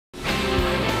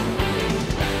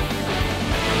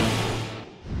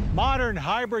Modern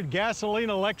hybrid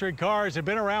gasoline-electric cars have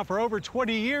been around for over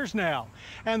 20 years now,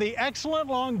 and the excellent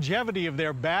longevity of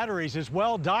their batteries is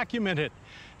well documented.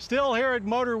 Still, here at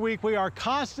MotorWeek, we are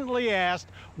constantly asked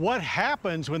what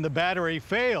happens when the battery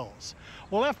fails.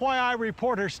 Well, FYI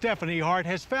reporter Stephanie Hart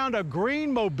has found a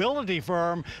green mobility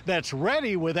firm that's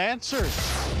ready with answers.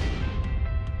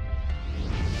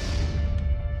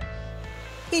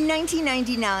 In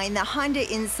 1999, the Honda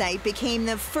Insight became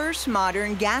the first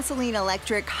modern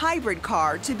gasoline-electric hybrid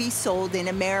car to be sold in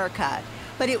America.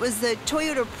 But it was the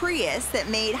Toyota Prius that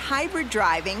made hybrid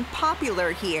driving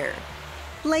popular here.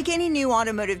 Like any new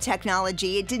automotive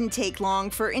technology, it didn't take long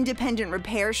for independent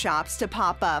repair shops to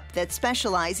pop up that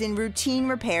specialize in routine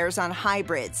repairs on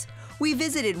hybrids. We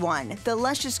visited one, the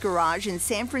Luscious Garage in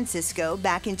San Francisco,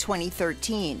 back in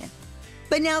 2013.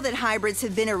 But now that hybrids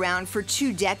have been around for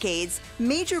 2 decades,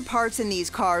 major parts in these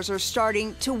cars are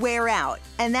starting to wear out,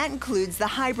 and that includes the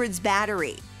hybrid's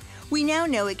battery. We now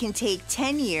know it can take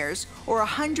 10 years or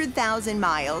 100,000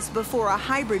 miles before a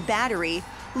hybrid battery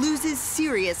loses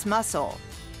serious muscle.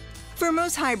 For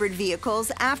most hybrid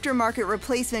vehicles, aftermarket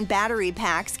replacement battery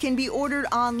packs can be ordered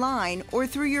online or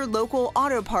through your local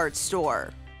auto parts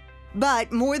store.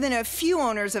 But more than a few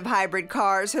owners of hybrid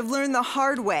cars have learned the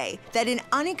hard way that an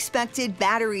unexpected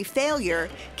battery failure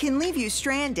can leave you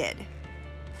stranded.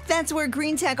 That's where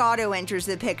Greentec Auto enters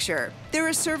the picture. They're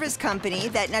a service company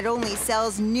that not only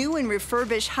sells new and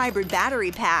refurbished hybrid battery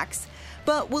packs,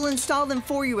 but will install them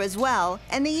for you as well,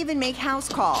 and they even make house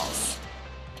calls.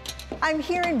 I'm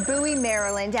here in Bowie,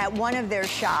 Maryland at one of their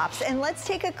shops, and let's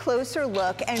take a closer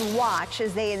look and watch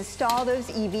as they install those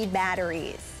EV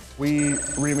batteries. We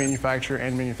remanufacture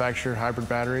and manufacture hybrid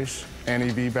batteries and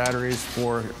EV batteries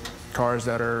for cars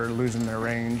that are losing their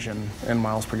range and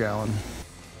miles per gallon.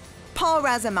 Paul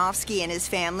Razumovsky and his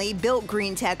family built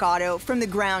Greentec Auto from the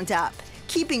ground up,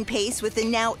 keeping pace with the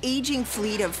now aging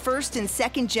fleet of first and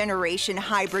second generation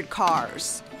hybrid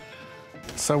cars.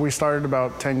 So we started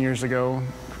about 10 years ago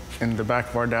in the back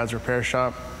of our dad's repair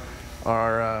shop.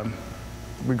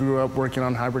 We grew up working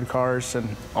on hybrid cars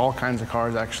and all kinds of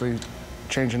cars, actually,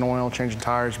 changing oil, changing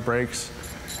tires, brakes.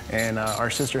 And our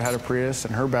sister had a Prius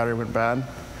and her battery went bad.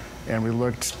 And we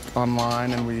looked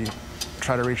online and we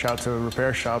tried to reach out to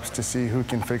repair shops to see who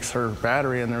can fix her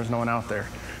battery, and there was no one out there.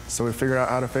 So we figured out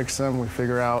how to fix them. We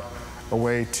figured out a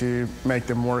way to make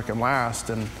them work and last,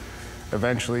 and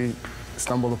eventually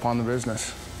stumbled upon the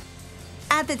business.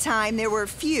 At the time, there were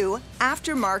few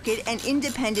aftermarket and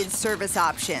independent service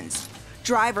options.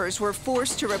 Drivers were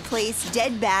forced to replace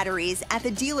dead batteries at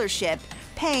the dealership,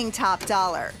 paying top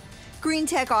dollar.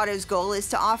 Greentec Auto's goal is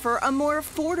to offer a more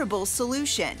affordable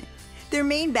solution. Their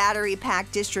main battery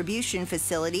pack distribution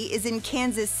facility is in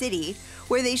Kansas City,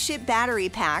 where they ship battery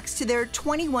packs to their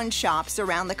 21 shops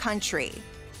around the country.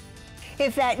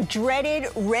 If that dreaded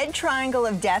red triangle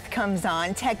of death comes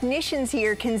on, technicians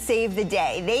here can save the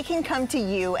day. They can come to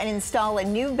you and install a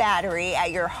new battery at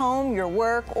your home, your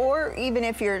work, or even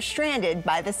if you're stranded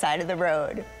by the side of the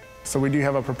road. So we do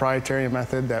have a proprietary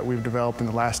method that we've developed in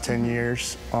the last 10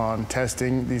 years on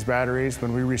testing these batteries.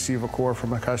 When we receive a core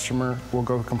from a customer, we'll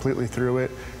go completely through it,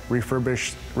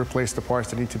 refurbish, replace the parts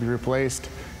that need to be replaced,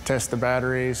 test the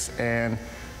batteries, and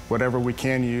whatever we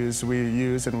can use, we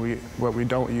use, and what we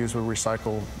don't use, we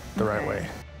recycle the right way.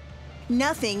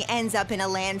 Nothing ends up in a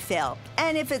landfill.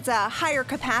 And if it's a higher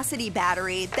capacity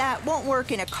battery that won't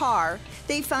work in a car,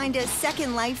 they find a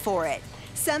second life for it.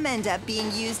 Some end up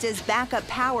being used as backup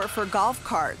power for golf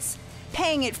carts,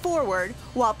 paying it forward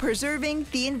while preserving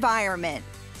the environment.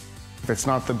 If it's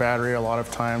not the battery, a lot of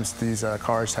times these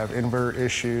cars have inverter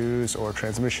issues or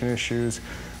transmission issues.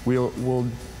 We'll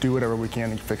do whatever we can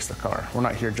to fix the car. We're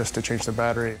not here just to change the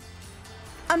battery.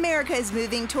 America is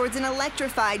moving towards an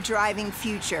electrified driving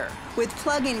future with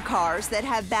plug-in cars that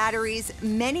have batteries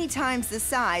many times the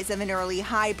size of an early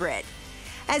hybrid.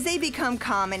 As they become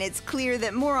common, it's clear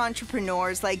that more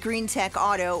entrepreneurs like Greentec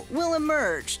Auto will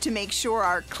emerge to make sure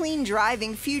our clean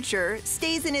driving future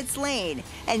stays in its lane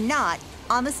and not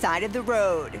on the side of the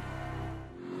road.